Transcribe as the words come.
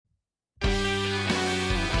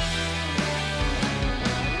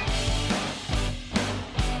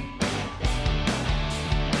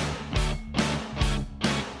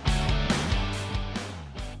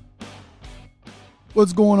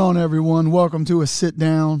What's going on, everyone? Welcome to a sit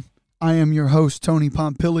down. I am your host, Tony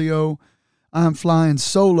Pompilio. I'm flying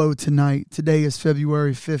solo tonight. Today is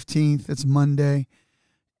February 15th. It's Monday.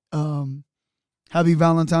 Happy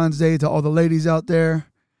Valentine's Day to all the ladies out there.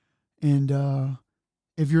 And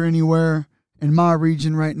if you're anywhere in my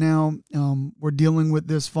region right now, we're dealing with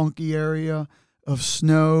this funky area of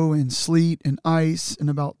snow and sleet and ice and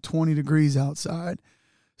about 20 degrees outside.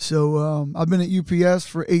 So I've been at UPS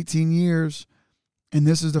for 18 years. And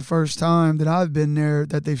this is the first time that I've been there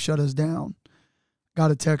that they've shut us down. Got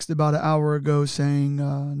a text about an hour ago saying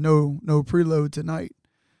no preload tonight.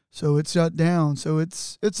 So it's shut down. So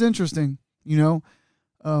it's interesting, you know.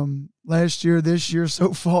 Last year, this year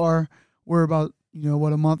so far, we're about,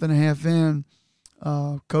 a month and a half in.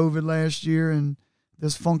 COVID last year and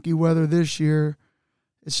this funky weather this year.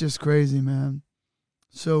 It's just crazy, man.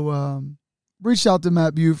 So reached out to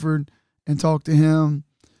Matt Buford and talked to him.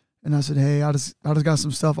 And I said, hey, I just got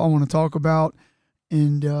some stuff I want to talk about.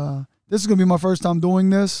 And this is going to be my first time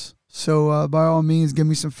doing this. So by all means, give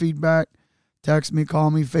me some feedback. Text me,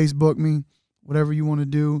 call me, Facebook me, whatever you want to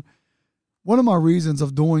do. One of my reasons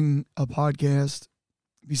of doing a podcast,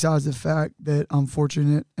 besides the fact that I'm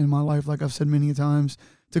fortunate in my life, like I've said many times,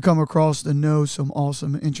 to come across and know some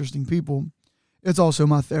awesome and interesting people, it's also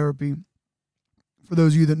my therapy. For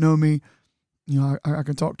those of you that know me, I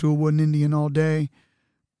can talk to a wooden Indian all day.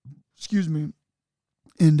 Excuse me,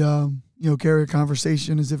 and, carry a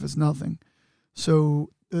conversation as if it's nothing. So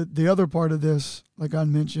the other part of this, like I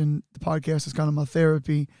mentioned, the podcast is kind of my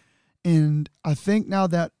therapy. And I think now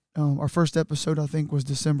that our first episode, I think, was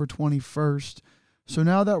December 21st. So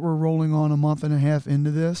now that we're rolling on a month and a half into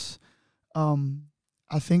this,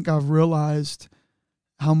 I think I've realized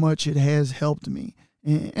how much it has helped me.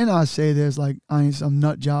 And I say this like I ain't some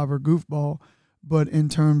nut job or goofball, but in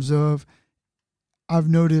terms of I've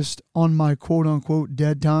noticed on my quote-unquote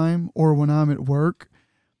dead time or when I'm at work,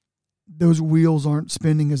 those wheels aren't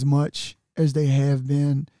spinning as much as they have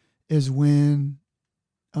been as when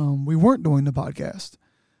we weren't doing the podcast.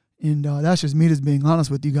 And that's just me just being honest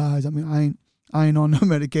with you guys. I mean, I ain't on no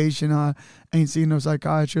medication. I ain't seeing no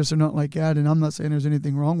psychiatrist or nothing like that, and I'm not saying there's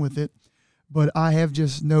anything wrong with it. But I have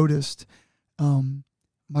just noticed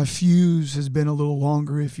my fuse has been a little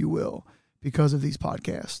longer, if you will, because of these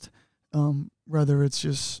podcasts. Whether it's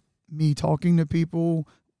just me talking to people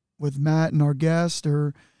with Matt and our guest,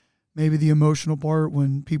 or maybe the emotional part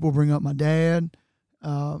when people bring up my dad,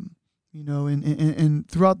 and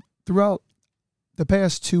throughout the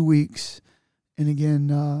past 2 weeks, and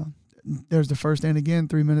again, there's the first and again,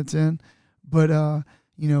 3 minutes in, but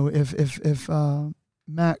if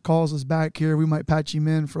Matt calls us back here, we might patch him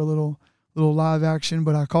in for a little live action.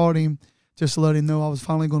 But I called him just to let him know I was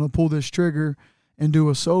finally going to pull this trigger and do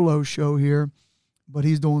a solo show here, but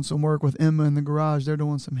he's doing some work with Emma in the garage. They're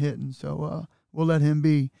doing some hitting, so we'll let him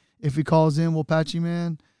be. If he calls in, we'll patch him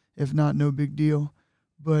in. If not, no big deal.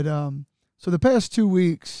 But so the past 2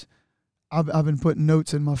 weeks, I've been putting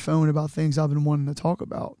notes in my phone about things I've been wanting to talk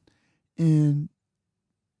about, and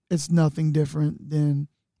it's nothing different than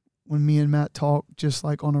when me and Matt talk, just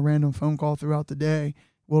like on a random phone call throughout the day.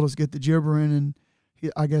 We'll just get the gibbering, and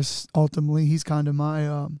I guess ultimately he's kind of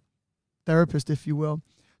my therapist, if you will.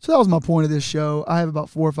 So that was my point of this show. I have about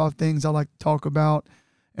 4 or 5 things I like to talk about,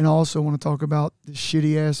 and I also want to talk about the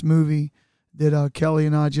shitty ass movie that Kelly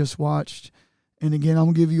and I just watched. And again, I'm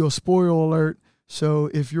gonna give you a spoiler alert.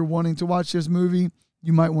 So if you're wanting to watch this movie,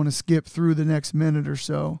 you might want to skip through the next minute or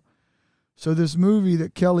so. So this movie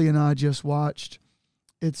that Kelly and I just watched,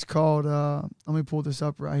 it's called. Let me pull this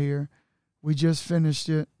up right here. We just finished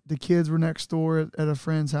it. The kids were next door at a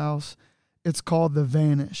friend's house. It's called The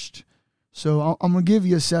Vanished. So I'm going to give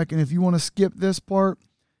you a second. If you want to skip this part,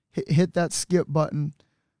 hit that skip button.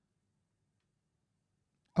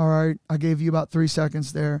 All right. I gave you about 3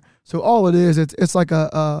 seconds there. So all it is, it's like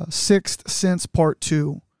a Sixth Sense Part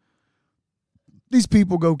 2. These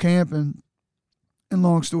people go camping, and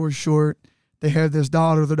long story short, they have this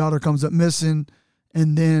daughter. The daughter comes up missing,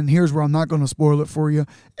 and then here's where I'm not going to spoil it for you.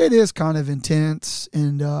 It is kind of intense,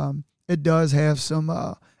 and it does have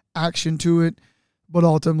some action to it. But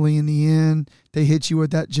ultimately, in the end, they hit you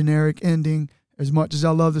with that generic ending. As much as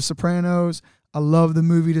I love The Sopranos, I love the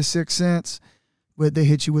movie The Sixth Sense, but they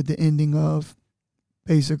hit you with the ending of,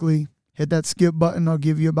 basically, hit that skip button. I'll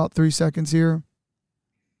give you about 3 seconds here.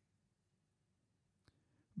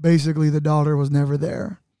 Basically, the daughter was never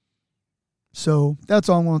there. So that's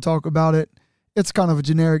all I want to talk about it. It's kind of a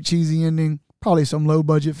generic, cheesy ending. Probably some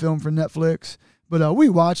low-budget film for Netflix. But we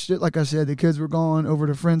watched it. Like I said, the kids were gone over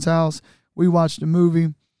to a friend's house. We watched the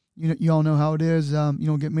movie. You all know how it is. You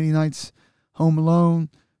don't get many nights home alone.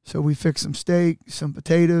 So we fixed some steak, some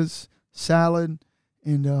potatoes, salad,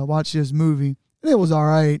 and watched this movie. And it was all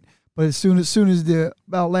right. But as soon as the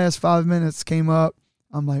about last 5 minutes came up,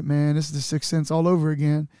 I'm like, man, this is The Sixth Sense all over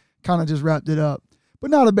again. Kind of just wrapped it up. But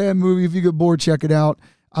not a bad movie. If you get bored, check it out.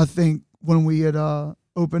 I think when we had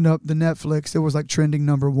opened up the Netflix, it was like trending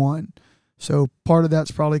 #1. So part of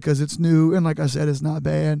that's probably because it's new. And like I said, it's not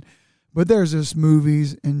bad. But there's just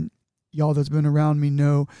movies, and y'all that's been around me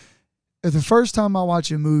know, if the first time I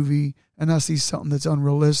watch a movie and I see something that's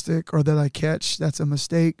unrealistic or that I catch that's a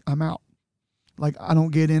mistake, I'm out. Like, I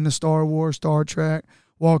don't get into Star Wars, Star Trek,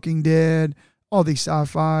 Walking Dead, all these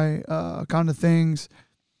sci-fi kind of things.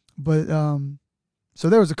 But so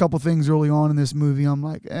there was a couple things early on in this movie. I'm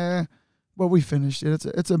like, but we finished it.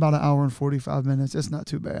 It's about an hour and 45 minutes. It's not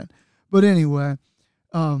too bad. But anyway,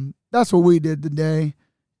 that's what we did today.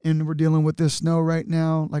 And we're dealing with this snow right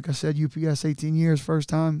now. Like I said, UPS 18 years, first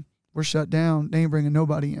time we're shut down. They ain't bringing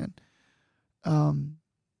nobody in.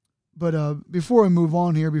 But before I move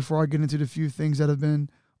on here, before I get into the few things that have been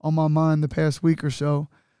on my mind the past week or so,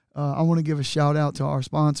 I want to give a shout out to our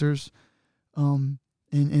sponsors. And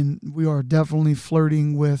we are definitely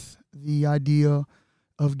flirting with the idea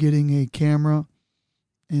of getting a camera.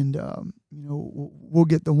 And, we'll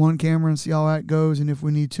get the one camera and see how that goes. And if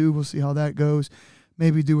we need two, we'll see how that goes.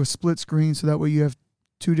 Maybe do a split screen so that way you have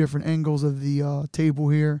two different angles of the table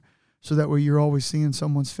here. So that way you're always seeing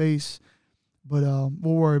someone's face. But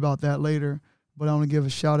we'll worry about that later. But I want to give a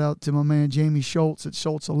shout out to my man Jamie Schultz at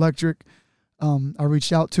Schultz Electric. I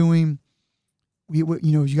reached out to him.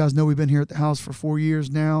 You guys know we've been here at the house for 4 years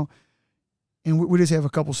now. And we just have a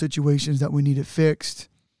couple situations that we needed fixed.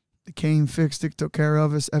 They came, fixed it, took care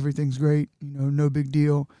of us. Everything's great. No big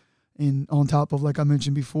deal. And on top of, like I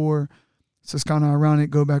mentioned before, it's just kind of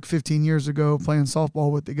ironic. Go back 15 years ago playing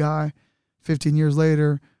softball with the guy. 15 years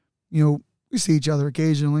later, we see each other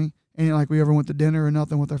occasionally. Ain't like we ever went to dinner or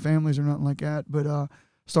nothing with our families or nothing like that. But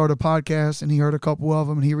started a podcast, and he heard a couple of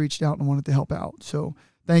them, and he reached out and wanted to help out. So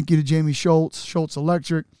thank you to Jamie Schultz, Schultz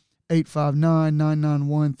Electric,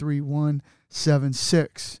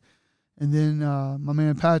 859-991-3176. And then my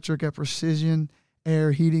man Patrick at Precision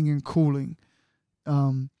Air Heating and Cooling.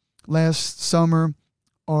 Last summer,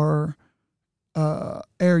 our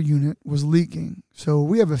air unit was leaking. So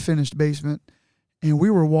we have a finished basement, and we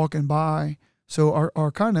were walking by. So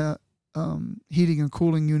our kind of heating and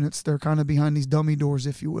cooling units, they're kind of behind these dummy doors,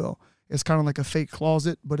 if you will. It's kind of like a fake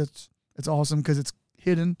closet, but it's awesome because it's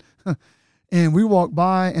hidden. And we walked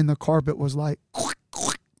by, and the carpet was like,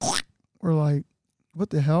 we're like,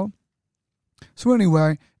 what the hell? So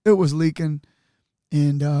anyway, it was leaking,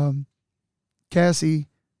 and Cassie,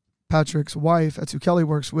 Patrick's wife, that's who Kelly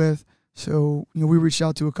works with. So we reached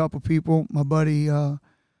out to a couple people. My buddy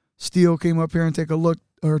Steele came up here and took a look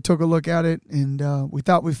at it, and we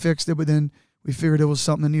thought we fixed it, but then we figured it was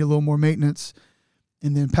something that needed a little more maintenance.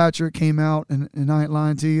 And then Patrick came out, and I ain't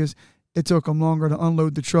lying to you, it took him longer to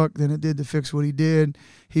unload the truck than it did to fix what he did.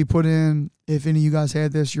 He put in, if any of you guys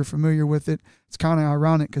had this, you're familiar with it. It's kind of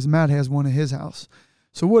ironic because Matt has one at his house.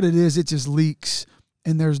 So what it is, it just leaks,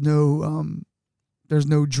 and there's no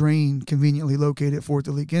drain conveniently located for it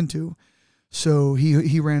to leak into. So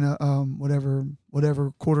he ran a whatever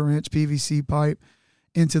 1/4-inch PVC pipe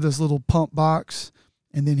into this little pump box,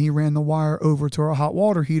 and then he ran the wire over to our hot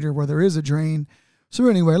water heater where there is a drain. So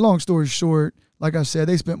anyway, long story short, like I said,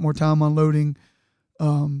 they spent more time unloading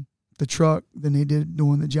the truck than they did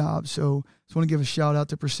doing the job. So just want to give a shout out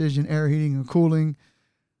to Precision Air Heating and Cooling.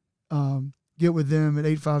 Get with them at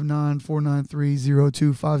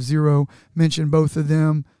 859-493-0250. Mention both of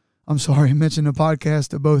them. Mention the podcast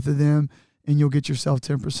to both of them, and you'll get yourself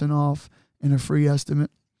 10% off and a free estimate.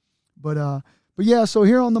 But yeah, so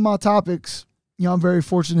here on my topics, I'm very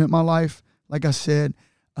fortunate in my life. Like I said,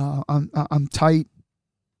 I'm tight,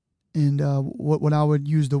 and what I would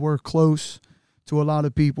use the word close to a lot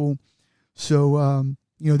of people. So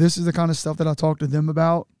this is the kind of stuff that I talk to them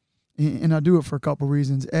about, and I do it for a couple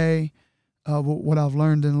reasons. What I've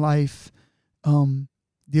learned in life,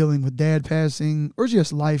 dealing with dad passing, or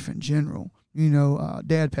just life in general.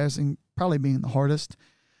 Dad passing probably being the hardest.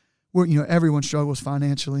 Where everyone struggles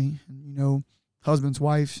financially. Husbands,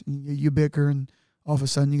 wives, you bicker, and all of a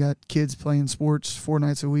sudden you got kids playing sports 4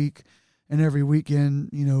 nights a week, and every weekend,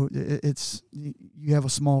 it's you have a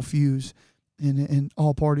small fuse, and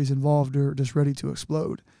all parties involved are just ready to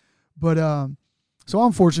explode. But so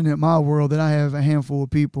I'm fortunate in my world that I have a handful of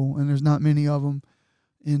people, and there's not many of them,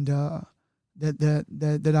 and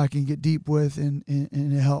that I can get deep with, and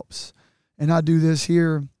it helps. And I do this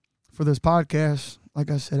here for this podcast. Like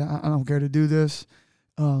I said, I don't care to do this.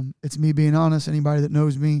 It's me being honest. Anybody that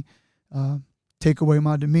knows me, take away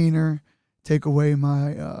my demeanor, take away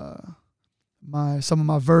my some of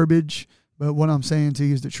my verbiage, but what I'm saying to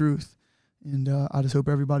you is the truth. And I just hope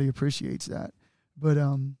everybody appreciates that. But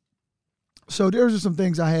so there's just some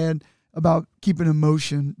things I had about keeping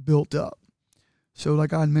emotion built up. So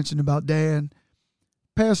like I mentioned about Dad,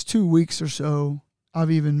 past 2 weeks or so,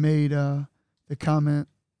 I've even made the comment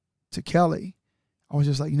to Kelly. I was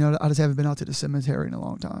just like, I just haven't been out to the cemetery in a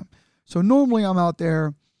long time. So normally I'm out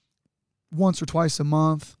there once or twice a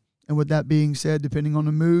month. And with that being said, depending on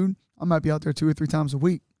the mood, I might be out there 2 or 3 times a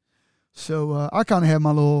week. So I kind of have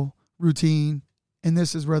my little routine. And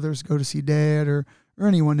this is whether it's go to see Dad or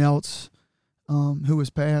anyone else who has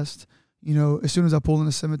passed. As soon as I pull in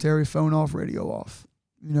the cemetery, phone off, radio off.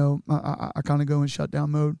 I kind of go in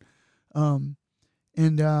shutdown mode.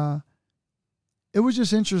 And it was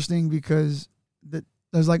just interesting because that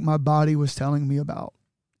was like my body was telling me about,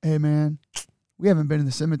 hey, man, we haven't been in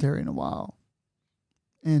the cemetery in a while.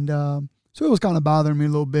 And so it was kind of bothering me a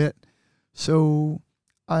little bit. So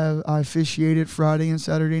I officiated Friday and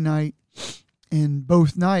Saturday night. And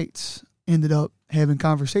both nights ended up having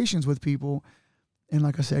conversations with people. And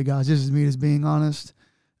like I said, guys, this is me just being honest,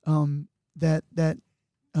 that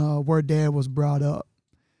where Dad was brought up.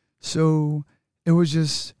 So it was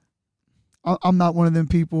just, I'm not one of them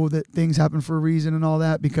people that things happen for a reason and all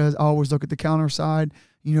that, because I always look at the counter side.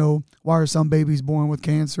 Why are some babies born with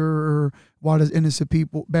cancer, or why does innocent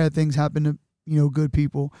people, bad things happen to, good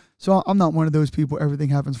people? So I'm not one of those people, everything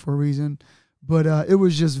happens for a reason. But it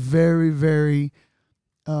was just very, very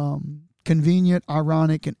convenient,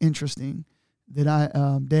 ironic, and interesting that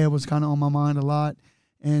Dad was kind of on my mind a lot.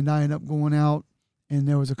 And I ended up going out, and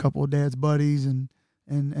there was a couple of Dad's buddies, and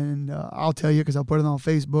I'll tell you, because I put it on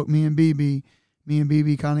Facebook, me and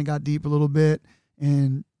BB kind of got deep a little bit,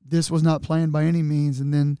 and this was not planned by any means.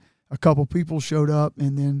 And then a couple people showed up,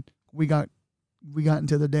 and then we got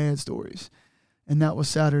into the Dad stories, and that was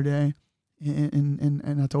Saturday.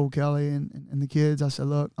 And I told Kelly and the kids, I said,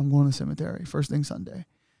 look, I'm going to the cemetery first thing Sunday.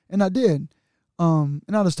 And I did. And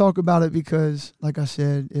I'll just talk about it because, like I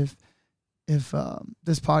said, if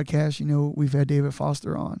this podcast, we've had David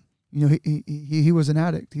Foster on. He was an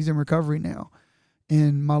addict. He's in recovery now.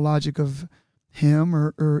 And my logic of him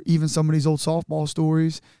or even some of these old softball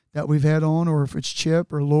stories that we've had on, or if it's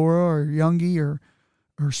Chip or Laura or Youngie or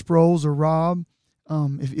Sproles or Rob,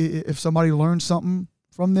 if somebody learns something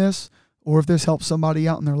from this, or if this helps somebody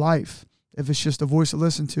out in their life, if it's just a voice to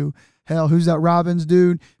listen to. Hell, who's that Robbins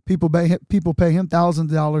dude? People pay him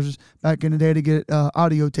thousands of dollars back in the day to get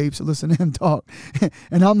audio tapes to listen to him talk.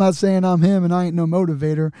 And I'm not saying I'm him, and I ain't no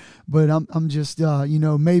motivator, but I'm just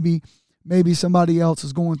maybe somebody else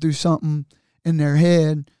is going through something in their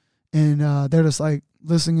head, and they're just like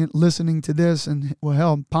listening to this, and well,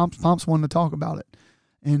 hell, Pomp's wanting to talk about it,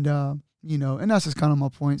 and and that's just kind of my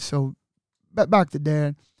point. So back to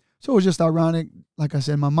Dad. So it was just ironic. Like I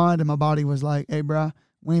said, my mind and my body was like, hey, bruh,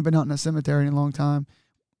 we ain't been out in the cemetery in a long time.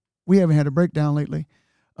 We haven't had a breakdown lately.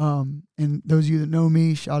 And those of you that know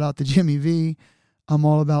me, shout out to Jimmy V. I'm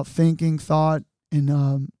all about thinking, thought,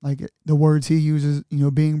 and like the words he uses,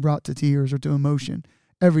 being brought to tears or to emotion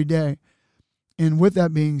every day. And with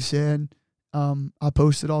that being said, I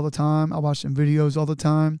post it all the time. I watch some videos all the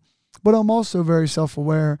time. But I'm also very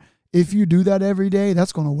self-aware. If you do that every day,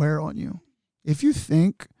 that's going to wear on you. If you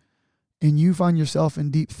think and you find yourself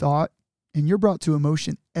in deep thought and you're brought to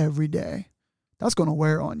emotion every day, that's going to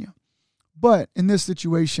wear on you. But in this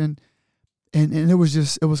situation, and it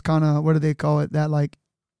was kind of, what do they call it? That like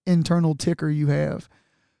internal ticker you have.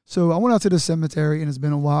 So I went out to the cemetery, and it's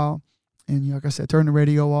been a while. And like I said, turn the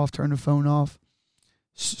radio off, turn the phone off.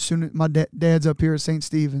 Soon my dad's up here at St.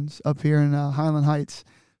 Stephen's, up here in Highland Heights.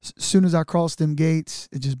 Soon as I crossed them gates,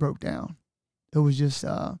 it just broke down. It was just,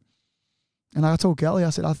 and I told Kelly, I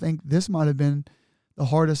said, I think this might have been the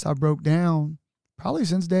hardest I broke down probably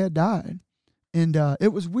since Dad died. And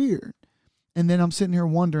it was weird. And then I'm sitting here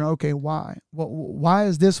wondering, okay, why? Why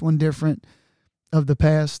is this one different of the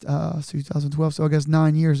past 2012? So I guess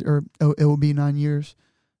 9 years, or it will be 9 years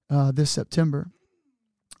this September.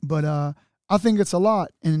 But I think it's a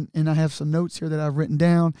lot. And I have some notes here that I've written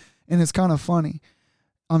down, and it's kind of funny.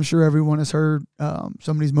 I'm sure everyone has heard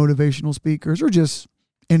some of these motivational speakers, or just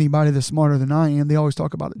anybody that's smarter than I am. They always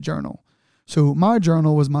talk about a journal. So my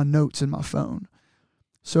journal was my notes in my phone.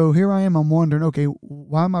 So here I am, I'm wondering, okay,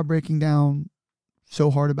 why am I breaking down so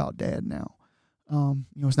hard about Dad now?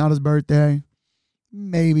 It's not his birthday.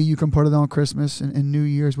 Maybe you can put it on Christmas and New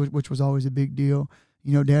Year's, which was always a big deal.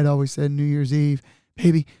 Dad always said New Year's Eve,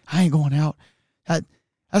 baby, I ain't going out.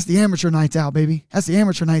 That's the amateur nights out, baby. That's the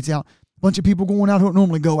amateur nights out. Bunch of people going out who don't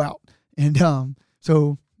normally go out. And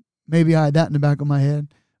so maybe I had that in the back of my head.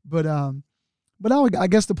 But I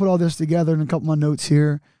guess to put all this together in a couple of my notes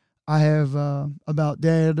here, I have about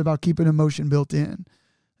Dad, about keeping emotion built in.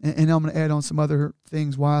 And I'm going to add on some other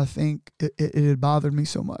things why I think it had bothered me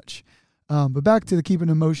so much. But back to the keeping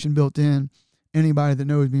emotion built in, anybody that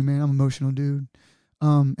knows me, man, I'm an emotional dude.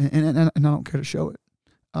 And I don't care to show it.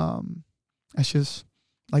 That's just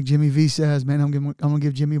like Jimmy V says, man, I'm going to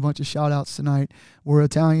give Jimmy a bunch of shout outs tonight. We're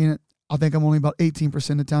Italian. I think I'm only about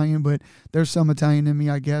 18% Italian, but there's some Italian in me,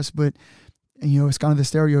 I guess. But, it's kind of the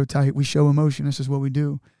stereotype. We show emotion. This is what we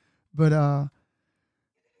do. But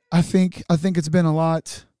I think it's been a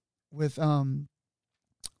lot with I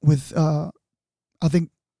think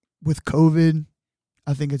with COVID.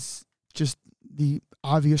 I think it's just the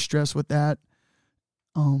obvious stress with that.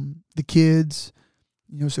 The kids,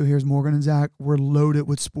 so here's Morgan and Zach. We're loaded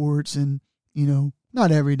with sports, and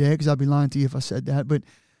not every day, because I'd be lying to you if I said that. But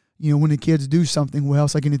when the kids do something well,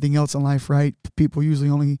 it's like anything else in life, right? People usually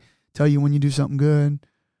only tell you when you do something good.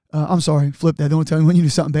 I'm sorry, flip that. They don't tell you when you do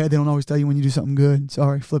something bad. They don't always tell you when you do something good.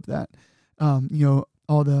 Sorry, flip that.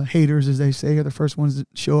 All the haters, as they say, are the first ones that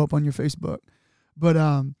show up on your Facebook. But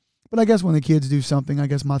I guess when the kids do something, I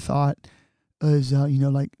guess my thought is,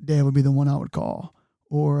 like Dad would be the one I would call,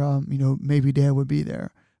 or maybe Dad would be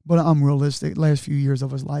there. But I'm realistic. Last few years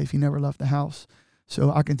of his life, he never left the house,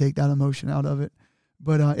 so I can take that emotion out of it.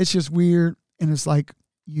 But it's just weird, and it's like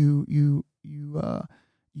you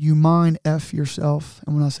mind F yourself.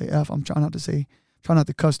 And when I say F, I'm trying not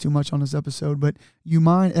to cuss too much on this episode, but you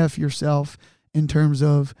mind F yourself in terms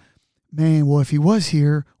of, man, well, if he was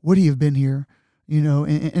here, would he have been here?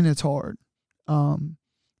 And it's hard.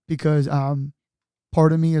 Because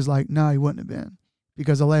part of me is like, nah, he wouldn't have been.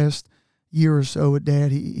 Because the last year or so with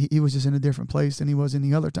Dad, he was just in a different place than he was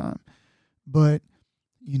any other time. But,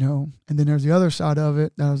 and then there's the other side of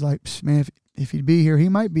it that I was like, man, if he'd be here, he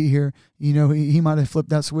might be here. He might have flipped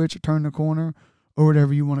that switch or turned the corner or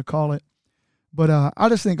whatever you want to call it. But I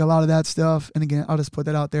just think a lot of that stuff, and again, I'll just put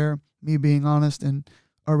that out there, me being honest, and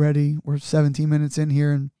already we're 17 minutes in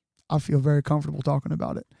here, and I feel very comfortable talking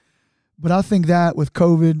about it. But I think that with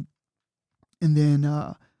COVID, and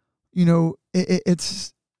then,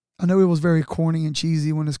 it's, I know it was very corny and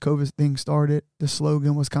cheesy when this COVID thing started. The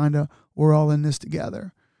slogan was kind of, we're all in this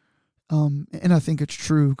together. And I think it's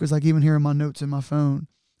true, because like even here in my notes in my phone,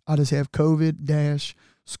 I just have COVID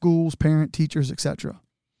 - schools, parent, teachers, etc.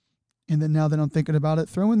 And then now that I'm thinking about it,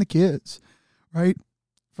 throw in the kids, right?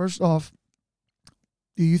 First off,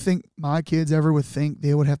 do you think my kids ever would think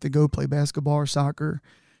they would have to go play basketball or soccer,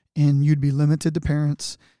 and you'd be limited to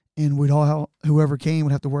parents, and whoever came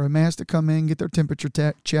would have to wear a mask to come in, get their temperature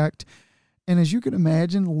checked? And as you can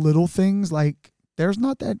imagine, little things like there's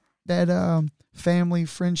not that family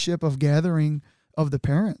friendship of gathering of the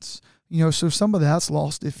parents, so some of that's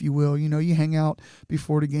lost, if you will. You hang out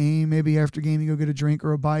before the game, maybe after game you go get a drink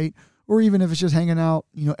or a bite, or even if it's just hanging out,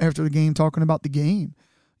 after the game talking about the game.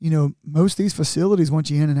 Most of these facilities want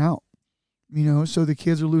you in and out, so the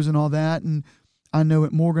kids are losing all that. And I know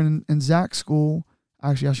at Morgan and Zach's school,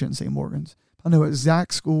 actually I shouldn't say Morgan's, I know at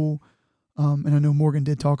Zach's school, and I know Morgan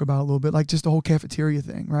did talk about it a little bit, like just the whole cafeteria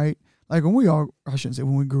thing, right? Like I shouldn't say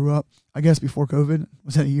when we grew up, I guess before COVID,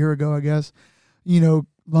 was that a year ago, I guess,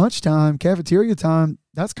 lunchtime, cafeteria time,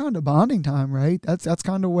 that's kind of bonding time, right? That's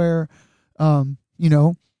kind of where,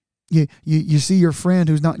 you see your friend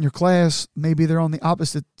who's not in your class, maybe they're on the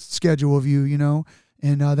opposite schedule of you,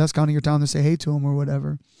 and that's kind of your time to say hey to them or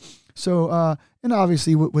whatever. So, and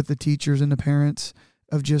obviously with the teachers and the parents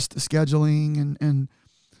of just the scheduling and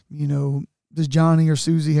does Johnny or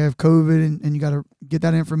Susie have COVID, and you got to get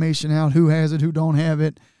that information out, who has it, who don't have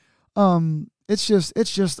it. It's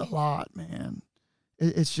just a lot, man.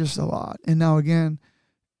 It's just a lot. And now again,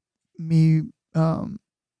 me,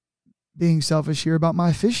 being selfish here about my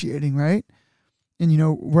officiating, right? And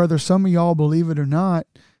whether some of y'all believe it or not,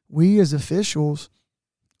 we as officials,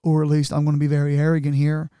 or at least I'm going to be very arrogant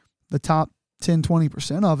here, the top 10,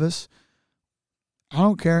 20% of us, I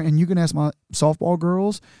don't care. And you can ask my softball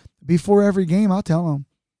girls, before every game, I'll tell them,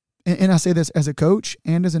 and I say this as a coach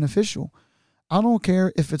and as an official, I don't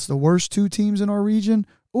care if it's the worst two teams in our region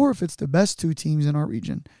or if it's the best two teams in our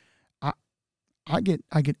region. I get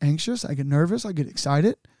anxious, I get nervous, I get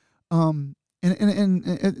excited. And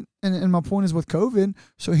my point is with COVID.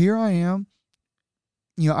 So here I am,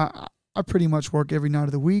 I pretty much work every night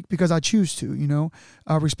of the week because I choose to,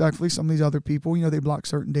 respectfully. Some of these other people, they block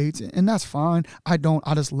certain dates, and that's fine. I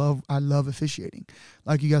love officiating.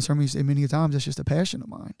 Like you guys heard me say many times, that's just a passion of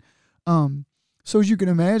mine. So as you can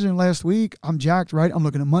imagine, last week I'm jacked, right? I'm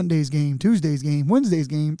looking at Monday's game, Tuesday's game, Wednesday's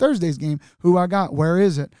game, Thursday's game, who I got, where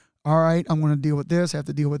is it? All right, I'm going to deal with this, have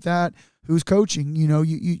to deal with that. Who's coaching?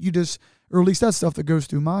 You just, or at least that's stuff that goes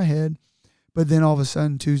through my head. But then all of a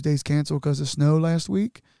sudden, Tuesday's canceled because of snow last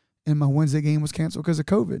week, and my Wednesday game was canceled because of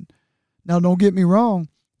COVID. Now, don't get me wrong.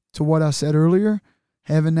 To what I said earlier,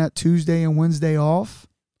 having that Tuesday and Wednesday off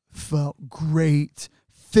felt great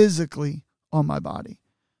physically on my body.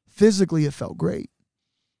 Physically, it felt great.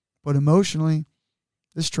 But emotionally,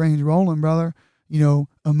 this train's rolling, brother.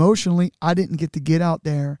 Emotionally, I didn't get to get out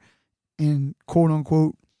there and quote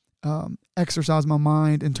unquote exercise my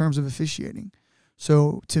mind in terms of officiating.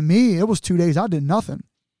 So to me, it was 2 days I did nothing.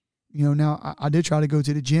 Now I did try to go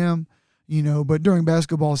to the gym, but during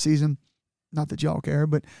basketball season, not that y'all care,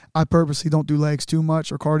 but I purposely don't do legs too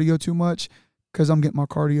much or cardio too much because I'm getting my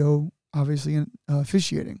cardio obviously in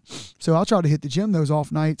officiating. So I'll try to hit the gym those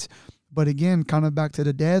off nights. But again, kind of back to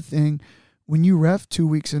the dad thing, when you ref 2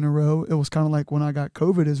 weeks in a row, it was kind of like when I got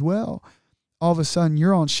COVID as well. All of a sudden,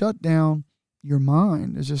 you're on shutdown. Your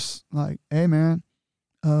mind is just like, hey, man,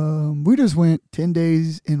 we just went 10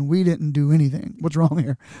 days and we didn't do anything. What's wrong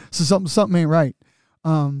here? So something ain't right.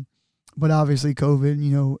 But obviously,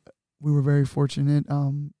 COVID, we were very fortunate.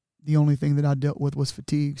 The only thing that I dealt with was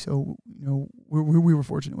fatigue. So, we were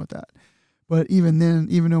fortunate with that. But even then,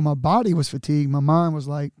 even though my body was fatigued, my mind was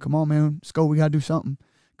like, come on, man, let's go. We got to do something.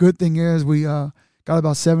 Good thing is we got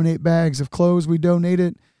about 7-8 bags of clothes we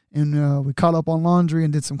donated, and we caught up on laundry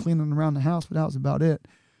and did some cleaning around the house, but that was about it.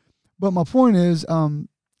 But my point is, and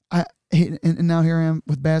now here I am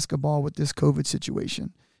with basketball with this COVID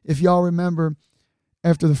situation. If y'all remember,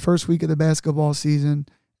 after the first week of the basketball season,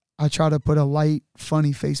 I tried to put a light,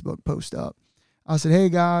 funny Facebook post up. I said, hey,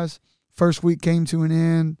 guys, first week came to an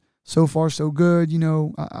end. So far, so good.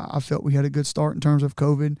 I felt we had a good start in terms of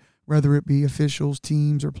COVID, whether it be officials,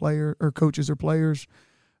 teams, or coaches or players.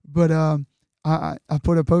 But I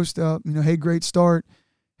put a post up, hey, great start.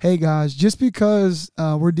 Hey, guys, just because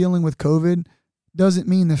we're dealing with COVID doesn't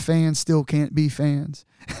mean the fans still can't be fans.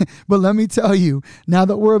 But let me tell you, now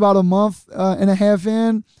that we're about a month and a half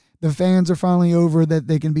in, the fans are finally over that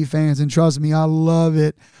they can be fans. And trust me, I love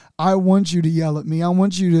it. I want you to yell at me. I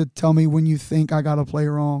want you to tell me when you think I got to play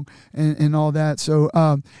wrong and all that. So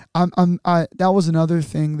that was another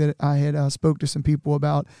thing that I had spoke to some people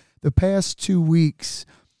about. The past 2 weeks,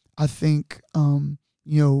 I think,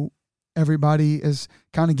 everybody is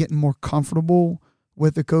kind of getting more comfortable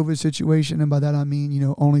with the COVID situation. And by that, I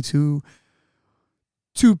mean, only two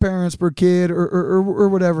parents per kid or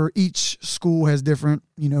whatever. Each school has different,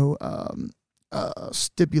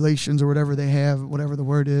 stipulations or whatever they have, whatever the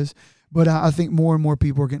word is. But I think more and more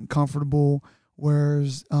people are getting comfortable,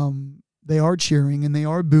 whereas they are cheering and they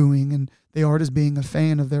are booing and they are just being a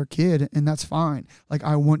fan of their kid, and that's fine. Like,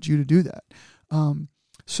 I want you to do that.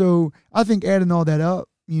 So I think adding all that up,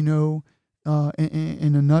 in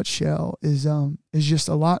a nutshell, is just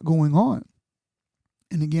a lot going on.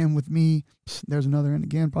 And again, with me, there's another, and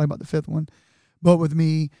again, probably about the fifth one, but with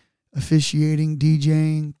me officiating,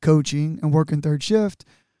 DJing, coaching, and working third shift.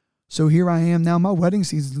 So here I am now. My wedding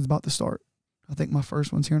season is about to start. I think my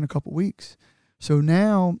first one's here in a couple weeks. So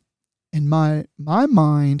now, and my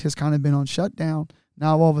mind has kind of been on shutdown.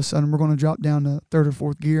 Now all of a sudden we're going to drop down to third or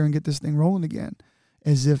fourth gear and get this thing rolling again,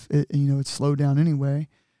 as if it's slowed down anyway.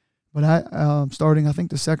 But starting, I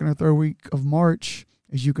think, the second or third week of March,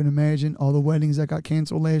 as you can imagine, all the weddings that got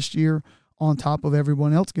canceled last year, on top of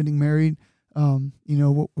everyone else getting married,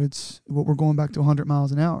 what we're going back to 100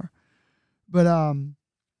 miles an hour. But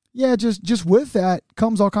just with that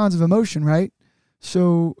comes all kinds of emotion, right?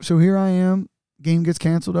 So here I am. Game gets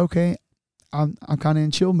canceled. Okay, I'm kind of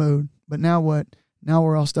in chill mode. But now what? Now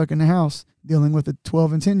we're all stuck in the house dealing with a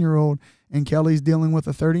 12 and 10-year-old, and Kelly's dealing with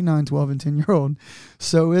a 39, 12 and 10-year-old.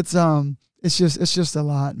 So it's just a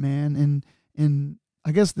lot, man. And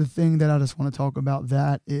I guess the thing that I just want to talk about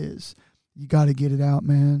that is you got to get it out,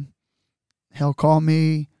 man. Hell, call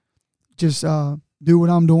me. Just do what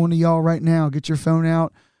I'm doing to y'all right now. Get your phone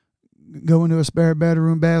out, go into a spare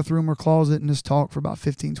bedroom, bathroom, or closet, and just talk for about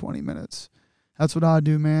 15, 20 minutes. That's what I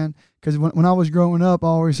do, man. Because when I was growing up, I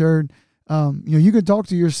always heard, you can talk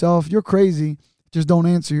to yourself. You're crazy. Just don't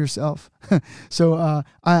answer yourself. So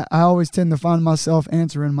I always tend to find myself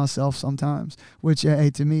answering myself sometimes, which, hey,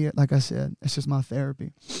 to me, like I said, it's just my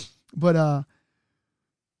therapy. But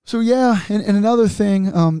so, yeah, and another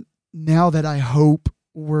thing, now that I hope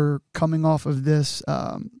we're coming off of this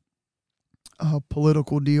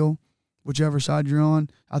political deal, whichever side you're on,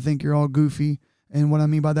 I think you're all goofy. And what I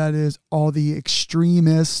mean by that is all the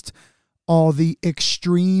extremists are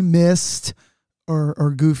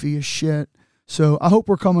goofy as shit. So I hope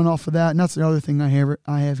we're coming off of that. And that's the other thing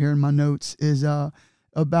I have here in my notes is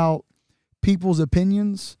about people's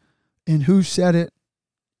opinions. and who said it,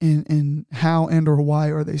 and how and or why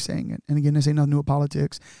are they saying it. And again, this ain't nothing new with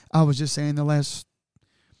politics. I was just saying the last,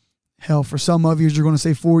 hell, for some of you, you're going to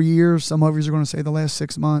say 4 years. Some of you are going to say the last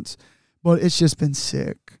 6 months. But it's just been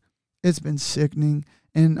sick. It's been sickening.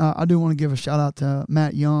 And I do want to give a shout out to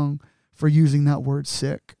Matt Young for using that word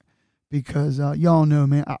sick. Because y'all know,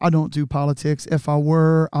 man, I don't do politics. If I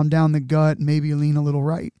were, I'm down the gut, maybe lean a little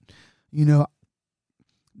right. You know,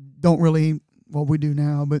 don't really, well, we do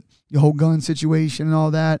now, but the whole gun situation and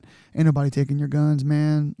all that, ain't nobody taking your guns,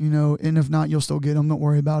 man. You know, and if not, you'll still get them. Don't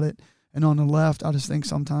worry about it. And on the left, I just think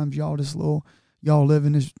sometimes y'all live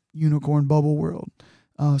in this unicorn bubble world.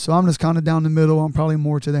 So I'm just kind of down the middle. I'm probably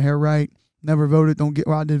more to the hair right. Never voted.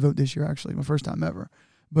 Well, I did vote this year, actually, my first time ever.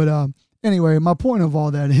 But anyway, my point of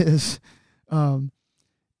all that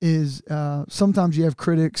is sometimes you have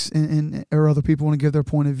critics or other people want to give their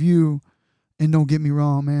point of view. And don't get me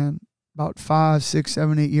wrong, man. About 5, 6,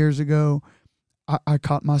 7, 8 years ago, I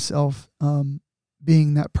caught myself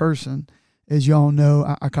being that person. As y'all know,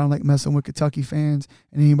 I kind of like messing with Kentucky fans.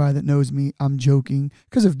 And anybody that knows me, I'm joking.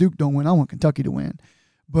 Because if Duke don't win, I want Kentucky to win.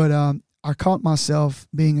 But I caught myself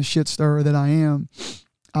being a shit stirrer that I am.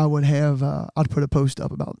 I would have, I'd put a post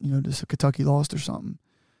up about, just a Kentucky lost or something.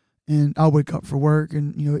 And I wake up for work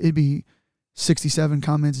and, it'd be 67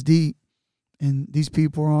 comments deep. And these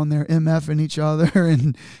people are on there MFing each other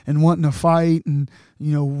and wanting to fight. And,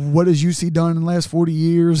 what has UC done in the last 40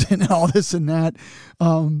 years and all this and that.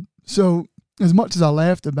 So as much as I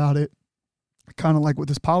laughed about it, kind of like with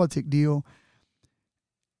this politic deal,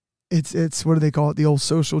 it's what do they call it? The old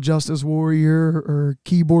social justice warrior or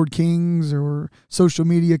keyboard kings or social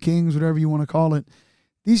media kings, whatever you want to call it.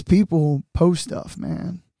 These people post stuff,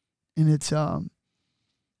 man. And it's,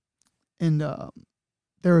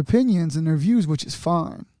 their opinions and their views, which is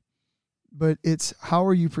fine, but it's how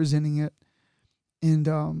are you presenting it? And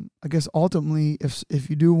I guess ultimately, if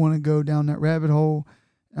you do want to go down that rabbit hole,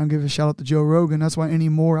 I'll give a shout out to Joe Rogan. That's why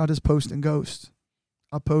anymore I just post and ghost.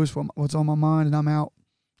 I post what's on my mind and I'm out.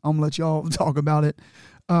 I'm gonna let y'all talk about it.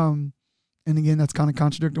 And again, that's kind of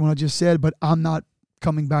contradicting what I just said, but I'm not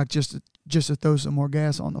coming back just to throw some more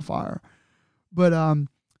gas on the fire. But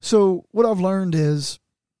so what I've learned is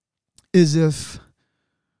if,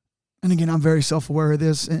 and again, I'm very self-aware of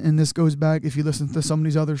this, and this goes back if you listen to some of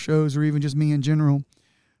these other shows or even just me in general.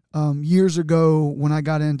 Years ago when I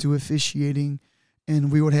got into officiating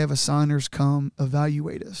and we would have assigners come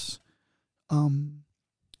evaluate us,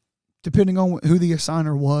 depending on who the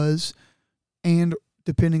assigner was and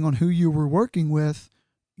depending on who you were working with,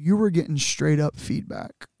 you were getting straight up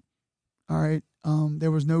feedback. All right. There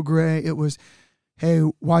was no gray. It was, hey,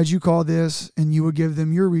 why'd you call this? And you would give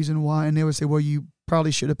them your reason why. And they would say, well, you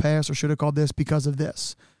probably should have passed or should have called this because of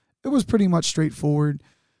this. It was pretty much straightforward.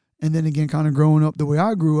 And then again, kind of growing up the way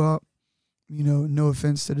I grew up, no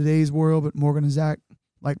offense to today's world, but Morgan and Zach,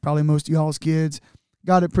 like probably most of y'all's kids,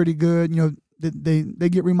 got it pretty good. They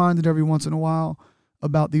get reminded every once in a while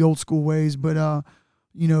about the old school ways, but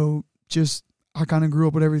just I kind of grew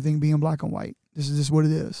up with everything being black and white. This is just what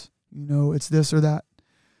it is. It's this or that.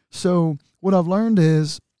 So what I've learned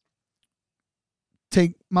is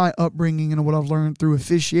take my upbringing and what I've learned through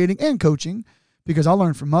officiating and coaching, because I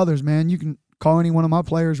learned from others, man. You can call any one of my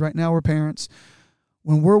players right now or parents.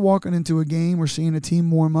 When we're walking into a game, we're seeing a team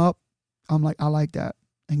warm up. I'm like, I like that.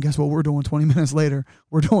 And guess what we're doing 20 minutes later?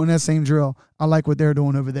 We're doing that same drill. I like what they're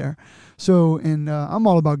doing over there. So, and I'm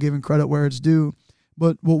all about giving credit where it's due.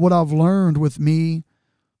 But what I've learned with me,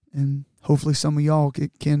 and hopefully some of y'all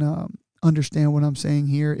can understand what I'm saying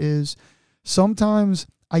here, is sometimes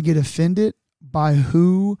I get offended by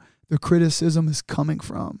who the criticism is coming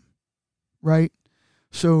from, right?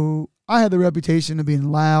 So I had the reputation of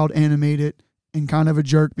being loud, animated, and kind of a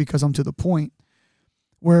jerk because I'm to the point.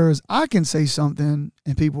 Whereas I can say something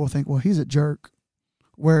and people will think, well, he's a jerk.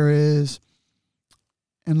 Whereas,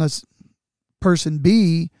 unless person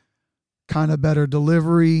B, kind of better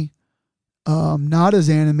delivery, not as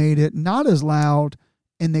animated, not as loud,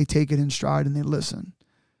 and they take it in stride and they listen.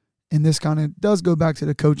 And this kind of does go back to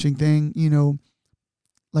the coaching thing,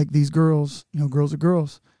 like these girls, girls are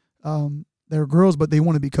girls. They're girls, but they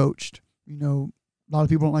want to be coached. A lot of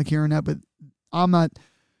people don't like hearing that, but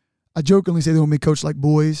I jokingly say they want to be coached like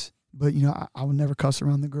boys, but I would never cuss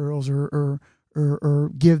around the girls or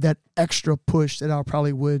give that extra push that I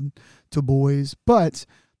probably would to boys. But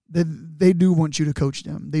they do want you to coach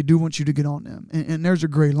them. They do want you to get on them. And there's a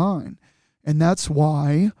gray line. And that's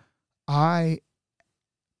why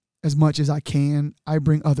as much as I can, I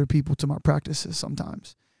bring other people to my practices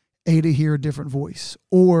sometimes. To hear a different voice.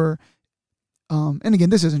 Or, and again,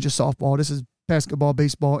 this isn't just softball. This is basketball,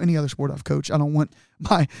 baseball, any other sport I've coached. I don't want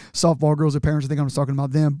my softball girls or parents to think I'm just talking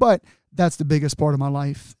about them, but that's the biggest part of my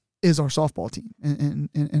life is our softball team.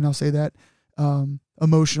 And I'll say that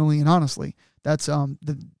emotionally and honestly, that's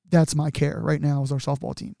my care right now is our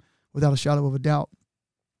softball team, without a shadow of a doubt.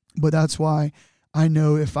 But that's why I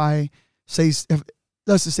know if let's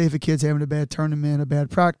just say if a kid's having a bad tournament, a bad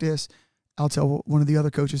practice, I'll tell one of the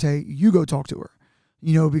other coaches, hey, you go talk to her,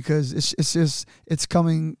 because it's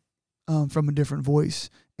coming from a different voice,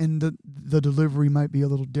 and the delivery might be a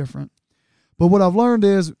little different. But what I've learned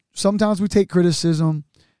is sometimes we take criticism,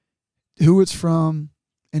 who it's from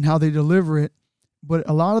and how they deliver it, but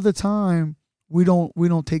a lot of the time we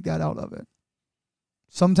don't take that out of it.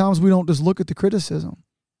 Sometimes we don't just look at the criticism.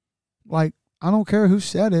 Like, I don't care who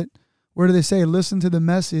said it. Where do they say, listen to the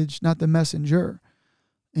message, not the messenger?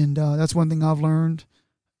 And that's one thing I've learned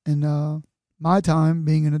in my time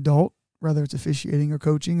being an adult, whether it's officiating or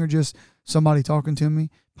coaching or just somebody talking to me.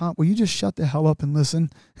 Pomp, will you just shut the hell up and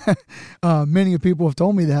listen? Many people have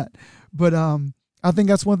told me that. But I think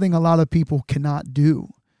that's one thing a lot of people cannot do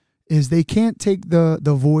is they can't take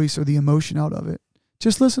the voice or the emotion out of it.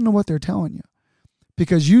 Just listen to what they're telling you.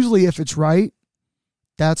 Because usually if it's right,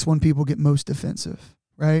 that's when people get most defensive,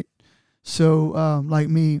 right? So like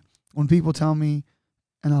me, when people tell me,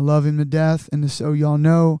 and I love him to death, and so y'all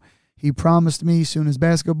know, he promised me as soon as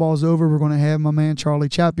basketball's over, we're going to have my man Charlie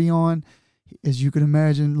Chappie on. As you can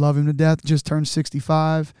imagine, love him to death, just turned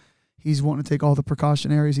 65. He's wanting to take all the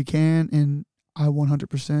precautionaries he can, and I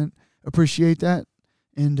 100% appreciate that.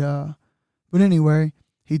 And but anyway,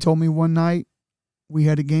 he told me one night we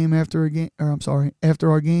had a game after our game,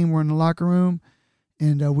 we're in the locker room,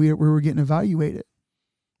 and we were getting evaluated.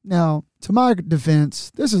 Now, to my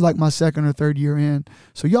defense, this is like my second or third year in,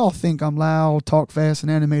 so y'all think I'm loud, talk fast,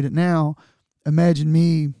 and animated now. Imagine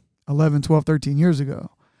me 11, 12, 13 years ago.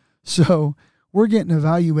 So we're getting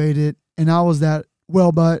evaluated, and I was that,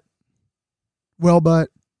 but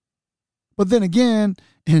then again,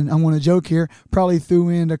 and I want to joke here, probably threw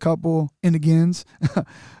in a couple and agains,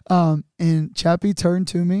 and Chappie turned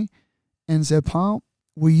to me and said, Pomp,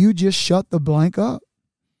 will you just shut the blank up?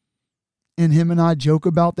 And him and I joke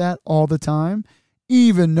about that all the time,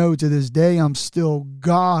 even though to this day I'm still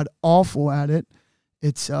god awful at it.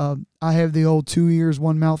 It's I have the old 2 ears,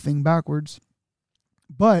 1 mouth thing backwards.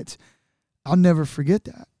 But I'll never forget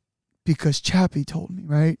that because Chappie told me,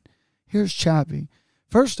 right? Here's Chappie.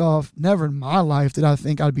 First off, never in my life did I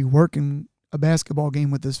think I'd be working a basketball game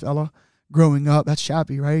with this fella growing up. That's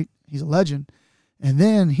Chappie, right? He's a legend. And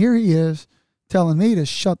then here he is telling me to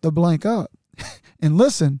shut the blank up and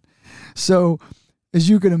listen. So as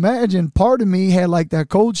you can imagine, part of me had like that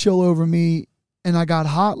cold chill over me, and I got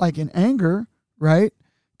hot like in anger, right?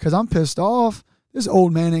 Because I'm pissed off. This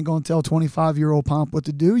old man ain't going to tell 25-year-old Pomp what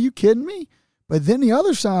to do. You kidding me? But then the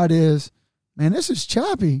other side is, man, this is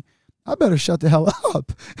Chappie. I better shut the hell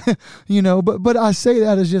up. But I say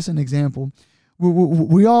that as just an example.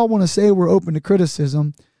 We all want to say we're open to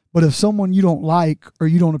criticism, but if someone you don't like or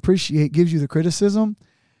you don't appreciate gives you the criticism,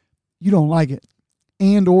 you don't like it.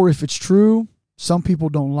 And or if it's true, some people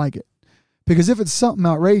don't like it. Because if it's something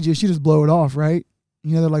outrageous, you just blow it off, right?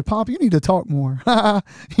 They're like, Pomp, you need to talk more.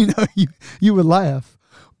 You would laugh.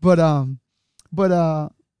 But I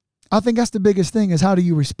think that's the biggest thing is how do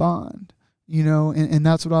you respond? And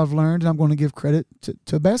that's what I've learned, and I'm going to give credit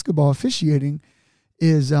to basketball officiating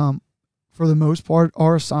is, for the most part,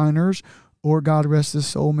 our signers, or God rest his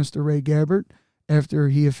soul, Mr. Ray Gabbert, after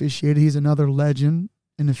he officiated, he's another legend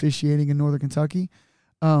in officiating in Northern Kentucky.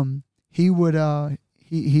 He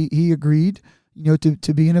agreed,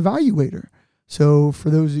 to be an evaluator. So for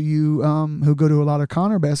those of you who go to a lot of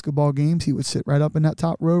Connor basketball games, he would sit right up in that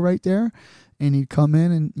top row right there, and he'd come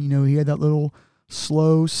in, and he had that little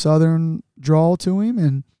slow Southern drawl to him,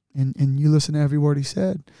 and you listen to every word he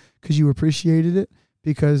said because you appreciated it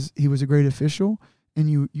because he was a great official,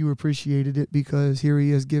 and you appreciated it because here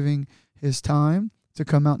he is giving his time to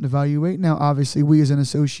come out and evaluate. Now, obviously, we as an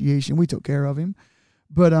association, we took care of him,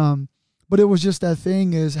 but it was just that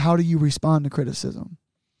thing is how do you respond to criticism?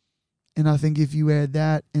 And I think if you add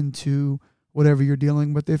that into whatever you're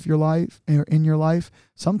dealing with in your life,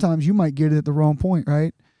 sometimes you might get it at the wrong point,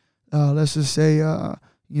 right? Let's just say,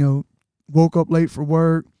 woke up late for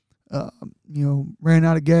work, ran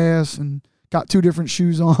out of gas and got 2 different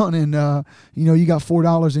shoes on, and, you got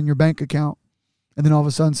 $4 in your bank account. And then all of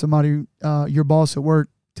a sudden somebody, your boss at work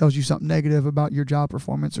tells you something negative about your job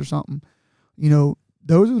performance or something.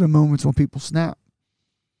 Those are the moments when people snap.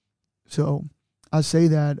 So I say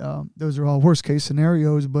that those are all worst case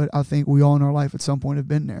scenarios, but I think we all in our life at some point have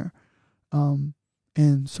been there.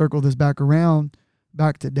 And circle this back around,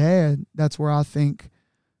 back to Dad, that's where I think,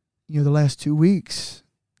 the last 2 weeks,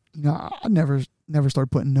 I never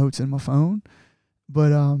started putting notes in my phone.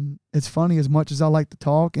 But it's funny, as much as I like to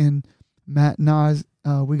talk, and Matt and I,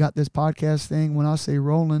 we got this podcast thing. When I say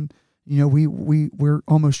rolling, we're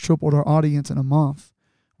almost tripled our audience in a month,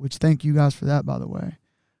 which thank you guys for that, by the way.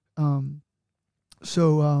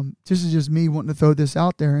 So this is just me wanting to throw this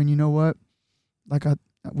out there. And you know what? Like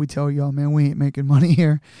we tell y'all, man, we ain't making money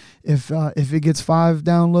here. If it gets 5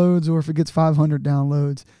 downloads or if it gets 500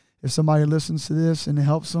 downloads, if somebody listens to this and it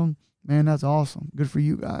helps them, man, that's awesome. Good for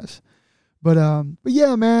you guys. But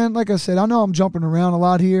yeah, man, like I said, I know I'm jumping around a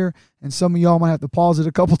lot here, and some of y'all might have to pause it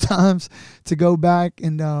a couple times to go back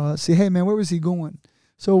and say, hey, man, where was he going?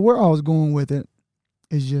 So where I was going with it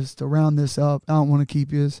is just to round this up. I don't want to keep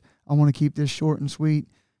this. I want to keep this short and sweet.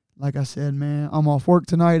 Like I said, man, I'm off work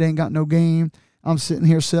tonight. Ain't got no game. I'm sitting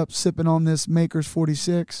here sipping on this Maker's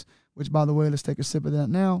 46, which, by the way, let's take a sip of that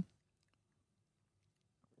now.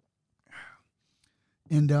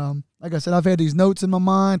 And like I said, I've had these notes in my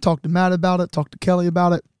mind, talked to Matt about it, talked to Kelly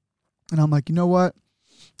about it. And I'm like, you know what?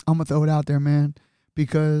 I'm going to throw it out there, man.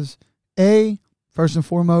 Because, first and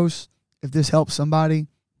foremost, if this helps somebody,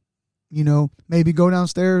 maybe go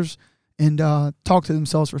downstairs and talk to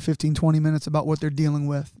themselves for 15, 20 minutes about what they're dealing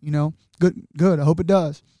with. Good. I hope it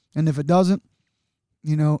does. And if it doesn't,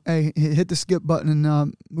 hit the skip button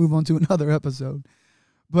and move on to another episode.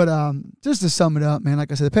 But just to sum it up, man,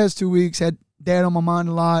 like I said, the past 2 weeks had Dad on my mind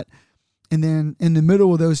a lot. And then in the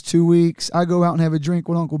middle of those 2 weeks, I go out and have a drink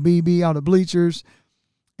with Uncle BB out of bleachers.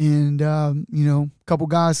 And, a couple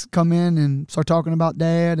guys come in and start talking about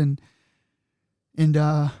Dad. And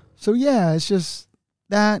so, yeah, it's just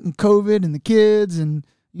that and COVID and the kids. And,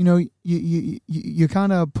 you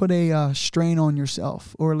kind of put a strain on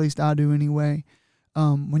yourself, or at least I do anyway,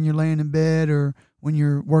 when you're laying in bed or when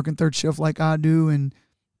you're working third shift like I do, and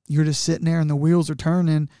you're just sitting there and the wheels are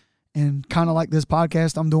turning. And kind of like this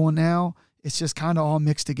podcast I'm doing now, it's just kind of all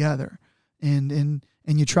mixed together. And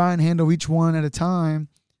you try and handle each one at a time.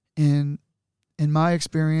 And in my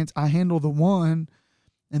experience, I handle the one,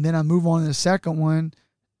 and then I move on to the second one.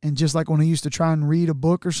 And just like when I used to try and read a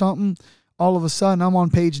book or something, all of a sudden I'm on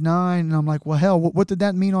page 9, and I'm like, well, hell, what did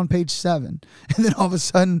that mean on page 7? And then all of a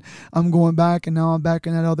sudden I'm going back, and now I'm back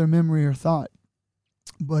in that other memory or thought.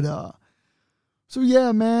 But so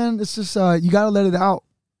yeah, man, it's just you got to let it out.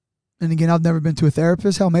 And again, I've never been to a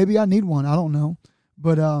therapist. Hell, maybe I need one. I don't know.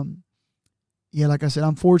 But, yeah, like I said,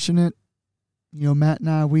 I'm fortunate. Matt and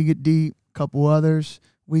I, we get deep. A couple others,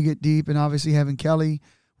 we get deep. And obviously having Kelly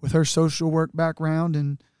with her social work background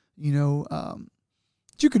and, you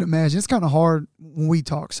can imagine, it's kind of hard when we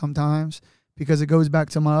talk sometimes, because it goes back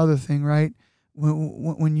to my other thing, right?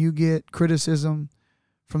 When you get criticism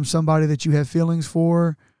from somebody that you have feelings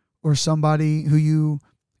for, or somebody who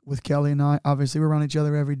with Kelly and I, obviously we're around each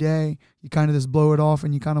other every day, you kind of just blow it off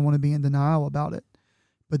and you kind of want to be in denial about it.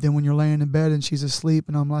 But then when you're laying in bed and she's asleep,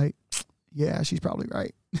 and I'm like, yeah, she's probably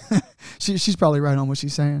right. she's probably right on what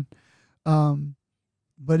she's saying.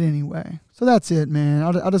 But anyway, so that's it, man.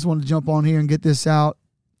 I just wanted to jump on here and get this out.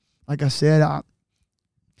 Like I said, I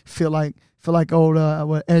feel like old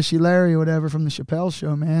Eshy Larry or whatever from the Chappelle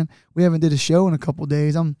Show, man. We haven't did a show in a couple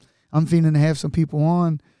days. I'm feeling to have some people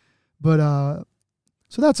on, but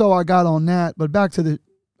so that's all I got on that. But back to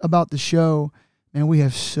about the show, man, we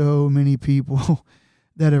have so many people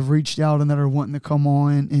that have reached out and that are wanting to come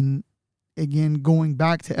on. And again, going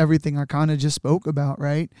back to everything I kind of just spoke about,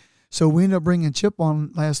 right? So we ended up bringing Chip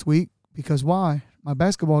on last week because why? My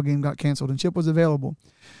basketball game got canceled and Chip was available.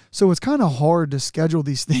 So it's kind of hard to schedule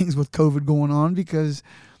these things with COVID going on, because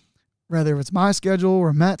whether it's my schedule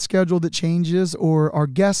or Matt's schedule that changes or our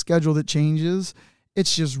guest schedule that changes,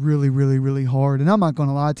 it's just really, really, really hard. And I'm not going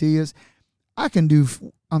to lie to you.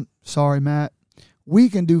 I'm sorry, Matt. We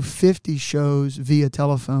can do 50 shows via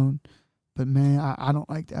telephone. But, man, I don't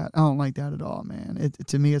like that. I don't like that at all, man.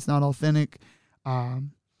 To me, it's not authentic.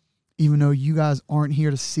 Even though you guys aren't here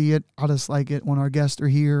to see it, I just like it when our guests are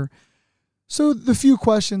here. So the few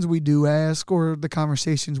questions we do ask or the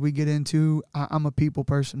conversations we get into, I'm a people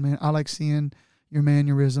person, man. I like seeing your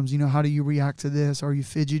mannerisms. How do you react to this? Are you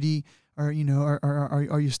fidgety? Or,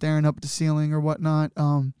 are you staring up at the ceiling or whatnot?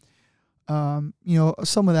 Some of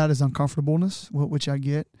that is uncomfortableness, which I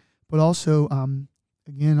get. But also,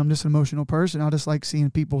 again, I'm just an emotional person. I just like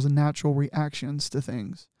seeing people's natural reactions to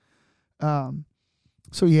things.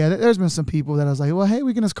 So, yeah, there's been some people that I was like, well, hey,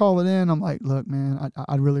 we can just call it in. I'm like, look, man,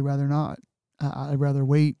 I'd really rather not. I'd rather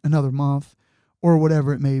wait another month or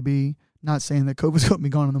whatever it may be. Not saying that COVID's going to be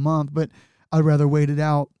gone in a month, but I'd rather wait it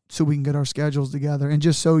out so we can get our schedules together. And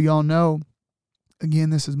just so y'all know, again,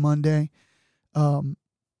 this is Monday.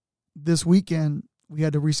 This weekend we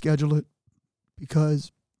had to reschedule it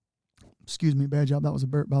because, excuse me, bad job. That was a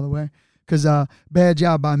burp, by the way. Because bad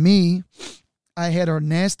job by me. I had our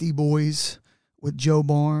Nasty Boys with Joe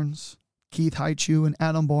Barnes, Keith Haichu, and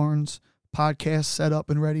Adam Barnes podcast set up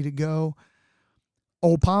and ready to go.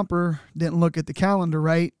 Old Pomper didn't look at the calendar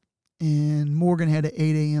right, and Morgan had an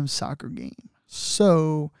 8 a.m. soccer game.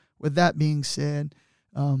 So with that being said,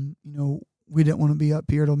 we didn't want to be up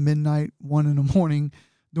here till midnight, 1 in the morning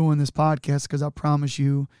doing this podcast, because I promise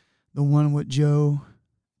you the one with Joe,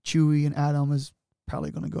 Chewy, and Adam is probably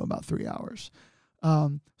going to go about 3 hours.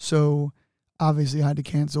 So obviously I had to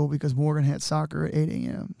cancel because Morgan had soccer at 8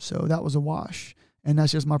 a.m. So that was a wash. And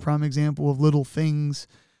that's just my prime example of little things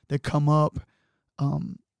that come up.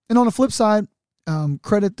 And on the flip side,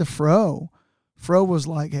 credit to Fro. Fro was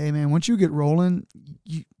like, hey, man, once you get rolling,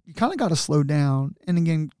 you kind of got to slow down. And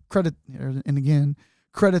again,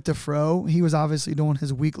 credit to Fro. He was obviously doing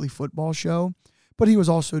his weekly football show, but he was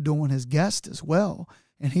also doing his guest as well.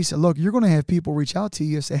 And he said, look, you're going to have people reach out to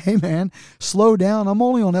you and say, hey, man, slow down. I'm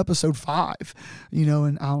only on episode 5,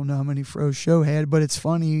 and I don't know how many Fro's show had, but it's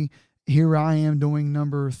funny. Here I am doing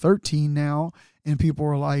number 13 now, and people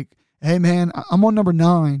are like, hey, man, I'm on number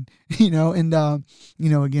 9,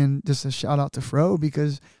 again, just a shout out to Fro,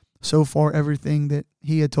 because so far everything that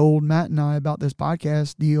he had told Matt and I about this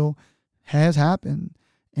podcast deal has happened.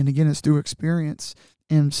 And again, it's through experience.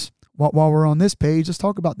 And while we're on this page, let's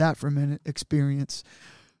talk about that for a minute, experience.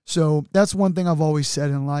 So that's one thing I've always said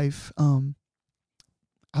in life. I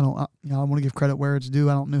want to give credit where it's due.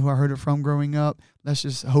 I don't know who I heard it from growing up. Let's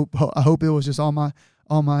just hope it was just all my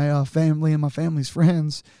family and my family's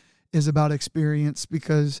friends, is about experience.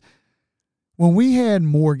 Because when we had